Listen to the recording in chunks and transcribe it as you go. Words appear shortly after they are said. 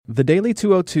The Daily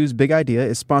 202's Big Idea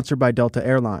is sponsored by Delta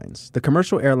Airlines, the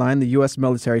commercial airline the U.S.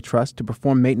 military trusts to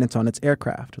perform maintenance on its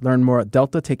aircraft. Learn more at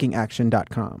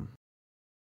deltatakingAction.com.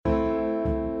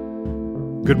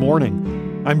 Good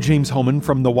morning. I'm James Hohmann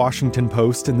from The Washington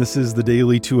Post, and this is the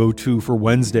Daily 202 for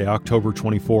Wednesday, October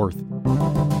 24th.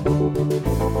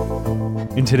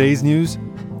 In today's news,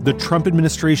 the Trump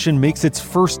administration makes its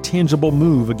first tangible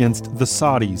move against the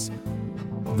Saudis.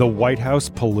 The White House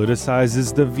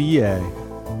politicizes the VA.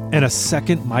 And a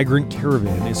second migrant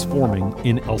caravan is forming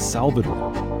in El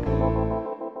Salvador.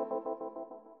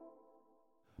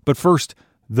 But first,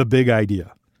 the big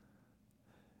idea.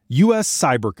 U.S.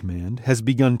 Cyber Command has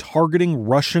begun targeting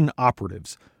Russian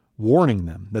operatives, warning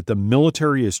them that the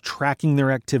military is tracking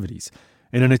their activities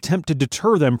in an attempt to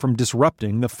deter them from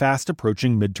disrupting the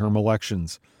fast-approaching midterm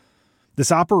elections. This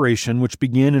operation, which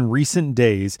began in recent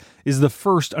days, is the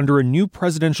first under a new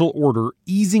presidential order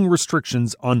easing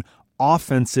restrictions on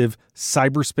offensive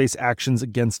cyberspace actions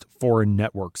against foreign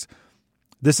networks.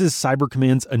 This is Cyber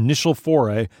Command's initial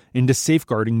foray into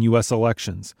safeguarding U.S.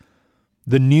 elections.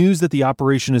 The news that the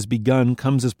operation has begun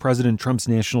comes as President Trump's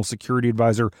national security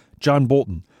advisor, John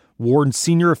Bolton, warned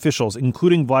senior officials,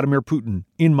 including Vladimir Putin,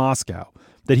 in Moscow,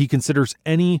 that he considers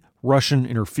any Russian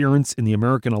interference in the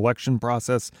American election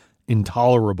process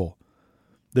intolerable.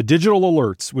 The digital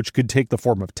alerts, which could take the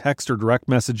form of text or direct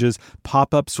messages,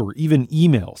 pop-ups, or even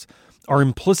emails, are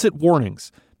implicit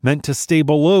warnings meant to stay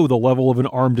below the level of an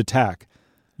armed attack.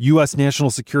 U.S. national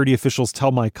security officials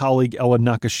tell my colleague Ellen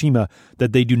Nakashima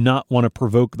that they do not want to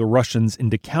provoke the Russians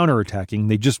into counterattacking,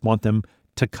 they just want them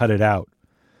to cut it out.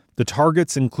 The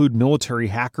targets include military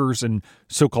hackers and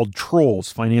so-called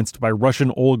trolls financed by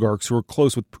Russian oligarchs who are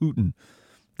close with Putin.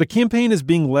 The campaign is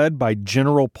being led by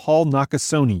General Paul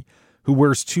Nakasone, who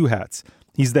wears two hats.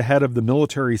 He's the head of the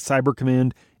military cyber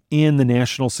command and the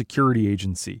National Security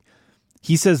Agency.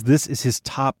 He says this is his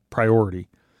top priority.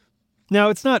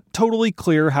 Now, it's not totally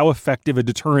clear how effective a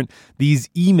deterrent these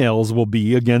emails will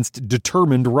be against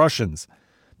determined Russians,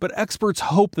 but experts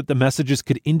hope that the messages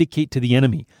could indicate to the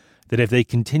enemy that if they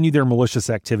continue their malicious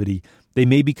activity, they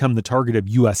may become the target of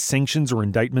U.S. sanctions or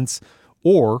indictments,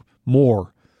 or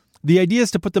more. The idea is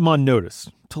to put them on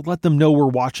notice, to let them know we're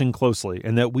watching closely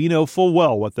and that we know full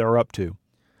well what they're up to.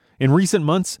 In recent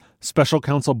months, Special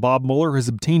Counsel Bob Mueller has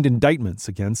obtained indictments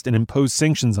against and imposed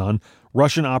sanctions on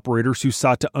Russian operators who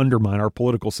sought to undermine our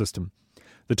political system.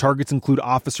 The targets include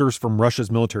officers from Russia's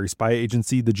military spy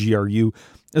agency, the GRU,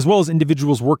 as well as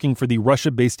individuals working for the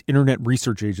Russia-based Internet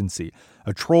Research Agency,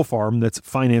 a troll farm that's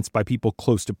financed by people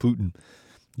close to Putin.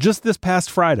 Just this past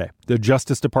Friday, the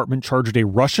Justice Department charged a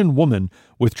Russian woman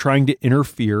with trying to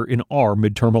interfere in our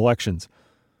midterm elections.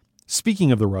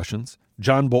 Speaking of the Russians,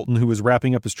 John Bolton, who was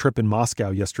wrapping up his trip in Moscow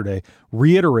yesterday,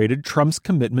 reiterated Trump's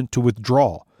commitment to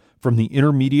withdraw from the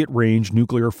Intermediate Range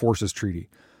Nuclear Forces Treaty.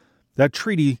 That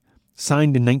treaty,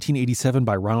 signed in 1987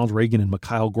 by Ronald Reagan and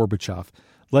Mikhail Gorbachev,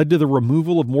 led to the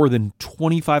removal of more than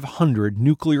 2,500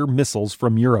 nuclear missiles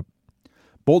from Europe.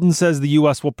 Bolton says the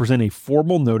U.S. will present a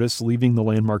formal notice leaving the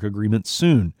landmark agreement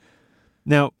soon.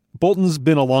 Now, Bolton's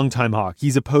been a longtime hawk.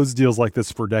 He's opposed deals like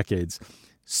this for decades.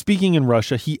 Speaking in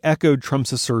Russia, he echoed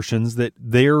Trump's assertions that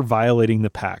they're violating the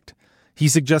pact. He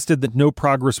suggested that no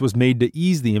progress was made to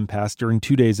ease the impasse during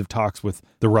 2 days of talks with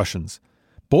the Russians.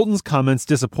 Bolton's comments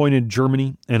disappointed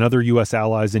Germany and other U.S.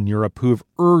 allies in Europe who have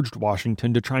urged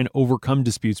Washington to try and overcome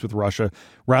disputes with Russia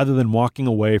rather than walking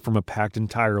away from a pact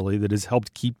entirely that has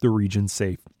helped keep the region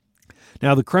safe.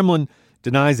 Now, the Kremlin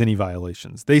denies any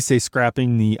violations. They say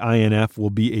scrapping the INF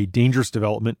will be a dangerous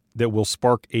development that will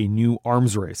spark a new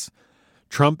arms race.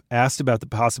 Trump, asked about the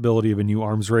possibility of a new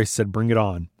arms race, said bring it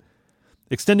on.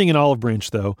 Extending an olive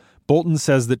branch, though, Bolton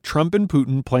says that Trump and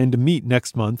Putin plan to meet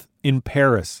next month in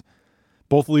Paris.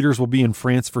 Both leaders will be in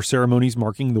France for ceremonies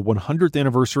marking the 100th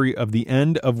anniversary of the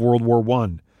end of World War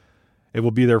I. It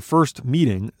will be their first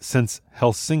meeting since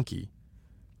Helsinki.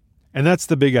 And that's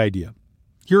the big idea.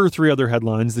 Here are three other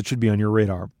headlines that should be on your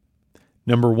radar.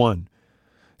 Number one,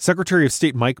 Secretary of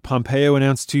State Mike Pompeo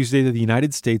announced Tuesday that the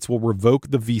United States will revoke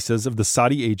the visas of the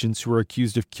Saudi agents who are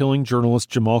accused of killing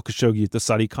journalist Jamal Khashoggi at the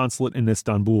Saudi consulate in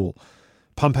Istanbul.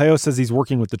 Pompeo says he's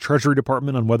working with the Treasury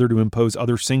Department on whether to impose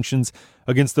other sanctions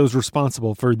against those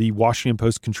responsible for the Washington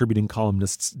Post contributing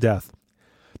columnist's death.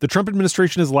 The Trump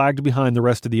administration has lagged behind the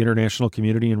rest of the international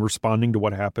community in responding to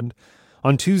what happened.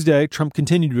 On Tuesday, Trump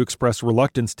continued to express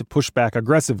reluctance to push back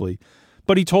aggressively,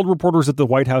 but he told reporters at the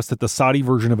White House that the Saudi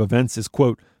version of events is,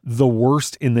 quote, the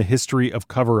worst in the history of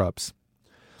cover-ups.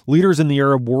 Leaders in the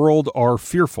Arab world are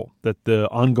fearful that the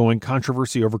ongoing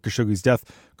controversy over Khashoggi's death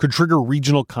could trigger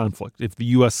regional conflict if the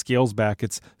U.S. scales back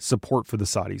its support for the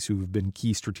Saudis, who have been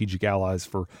key strategic allies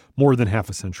for more than half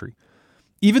a century.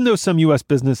 Even though some U.S.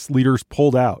 business leaders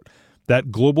pulled out,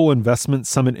 that global investment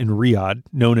summit in Riyadh,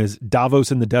 known as Davos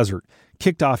in the Desert,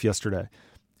 kicked off yesterday.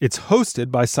 It's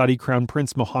hosted by Saudi Crown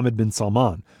Prince Mohammed bin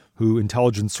Salman, who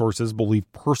intelligence sources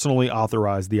believe personally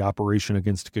authorized the operation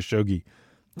against Khashoggi.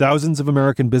 Thousands of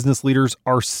American business leaders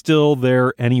are still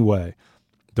there anyway,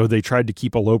 though they tried to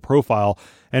keep a low profile,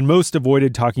 and most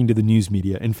avoided talking to the news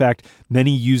media. In fact,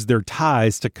 many used their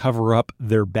ties to cover up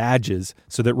their badges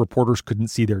so that reporters couldn't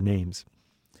see their names.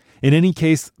 In any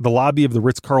case, the lobby of the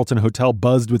Ritz-Carlton Hotel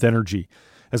buzzed with energy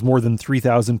as more than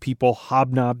 3,000 people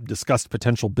hobnobbed, discussed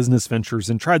potential business ventures,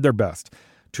 and tried their best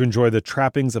to enjoy the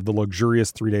trappings of the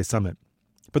luxurious three-day summit.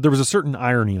 But there was a certain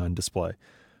irony on display.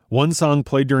 One song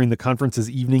played during the conference's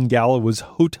evening gala was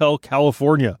Hotel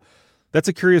California. That's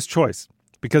a curious choice,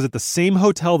 because at the same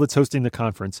hotel that's hosting the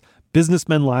conference,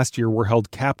 businessmen last year were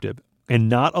held captive and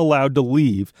not allowed to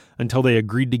leave until they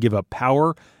agreed to give up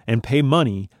power and pay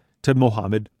money to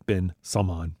Mohammed bin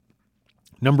Salman.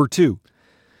 Number 2,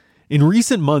 in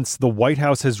recent months, the White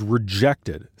House has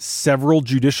rejected several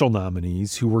judicial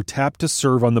nominees who were tapped to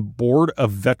serve on the Board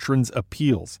of Veterans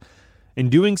Appeals. In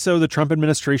doing so, the Trump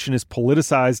administration has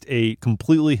politicized a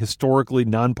completely historically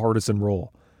nonpartisan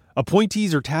role.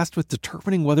 Appointees are tasked with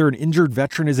determining whether an injured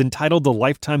veteran is entitled to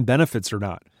lifetime benefits or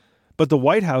not. But the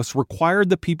White House required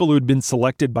the people who had been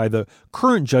selected by the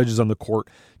current judges on the court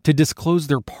to disclose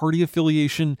their party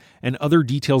affiliation and other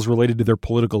details related to their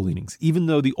political leanings, even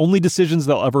though the only decisions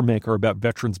they'll ever make are about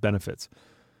veterans' benefits.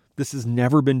 This has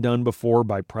never been done before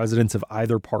by presidents of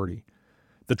either party.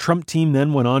 The Trump team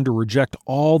then went on to reject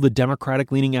all the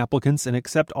Democratic-leaning applicants and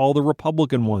accept all the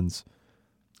Republican ones.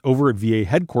 Over at VA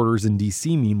headquarters in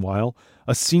D.C., meanwhile,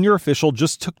 a senior official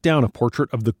just took down a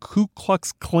portrait of the Ku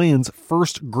Klux Klan's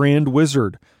first Grand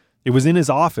Wizard. It was in his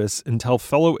office until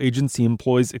fellow agency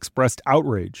employees expressed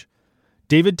outrage.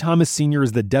 David Thomas Sr.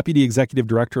 is the Deputy Executive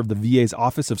Director of the VA's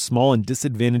Office of Small and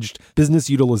Disadvantaged Business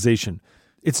Utilization.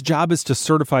 Its job is to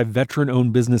certify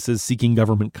veteran-owned businesses seeking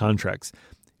government contracts.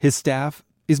 His staff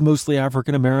is mostly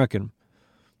African American.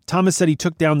 Thomas said he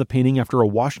took down the painting after a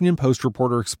Washington Post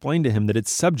reporter explained to him that its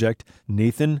subject,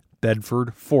 Nathan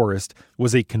Bedford Forrest,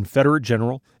 was a Confederate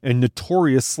general and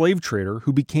notorious slave trader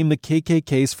who became the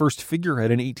KKK's first figurehead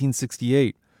in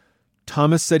 1868.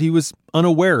 Thomas said he was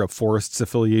unaware of Forrest's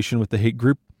affiliation with the hate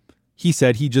group. He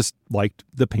said he just liked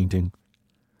the painting.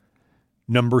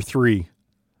 Number 3.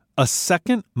 A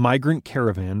second migrant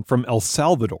caravan from El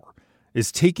Salvador is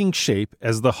taking shape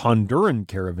as the Honduran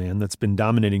caravan that's been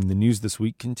dominating the news this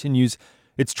week continues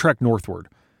its trek northward.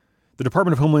 The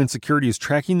Department of Homeland Security is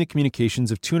tracking the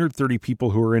communications of 230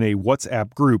 people who are in a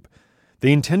WhatsApp group.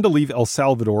 They intend to leave El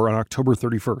Salvador on October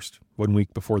 31st, 1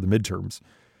 week before the midterms.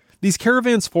 These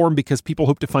caravans form because people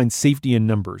hope to find safety in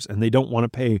numbers, and they don't want to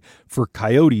pay for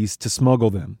coyotes to smuggle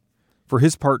them. For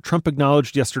his part, Trump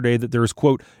acknowledged yesterday that there is,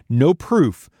 quote, no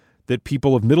proof that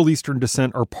people of Middle Eastern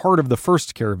descent are part of the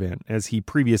first caravan, as he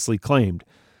previously claimed.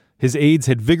 His aides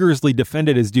had vigorously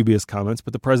defended his dubious comments,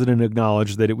 but the president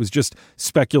acknowledged that it was just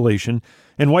speculation,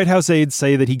 and White House aides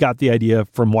say that he got the idea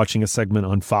from watching a segment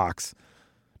on Fox.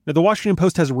 Now, the Washington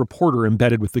Post has a reporter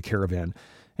embedded with the caravan,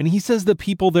 and he says the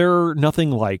people there are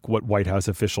nothing like what White House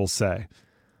officials say.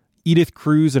 Edith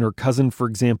Cruz and her cousin, for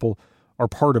example, are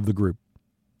part of the group.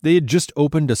 They had just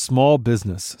opened a small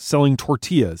business selling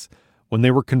tortillas when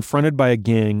they were confronted by a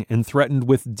gang and threatened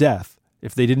with death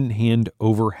if they didn't hand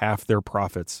over half their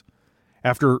profits.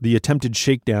 After the attempted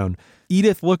shakedown,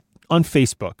 Edith looked on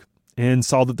Facebook and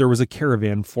saw that there was a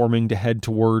caravan forming to head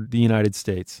toward the United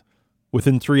States.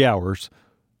 Within 3 hours,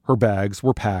 her bags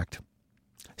were packed.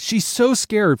 She's so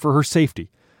scared for her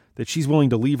safety that she's willing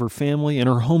to leave her family and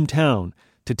her hometown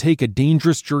to take a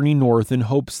dangerous journey north in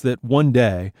hopes that one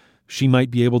day she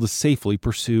might be able to safely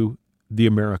pursue the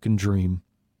American dream.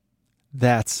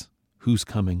 That's who's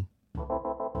coming.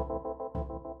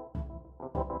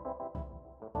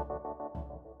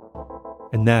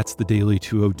 And that's the Daily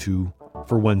 202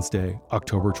 for Wednesday,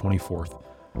 October 24th.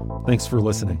 Thanks for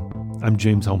listening. I'm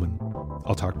James Hohmann.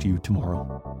 I'll talk to you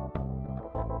tomorrow.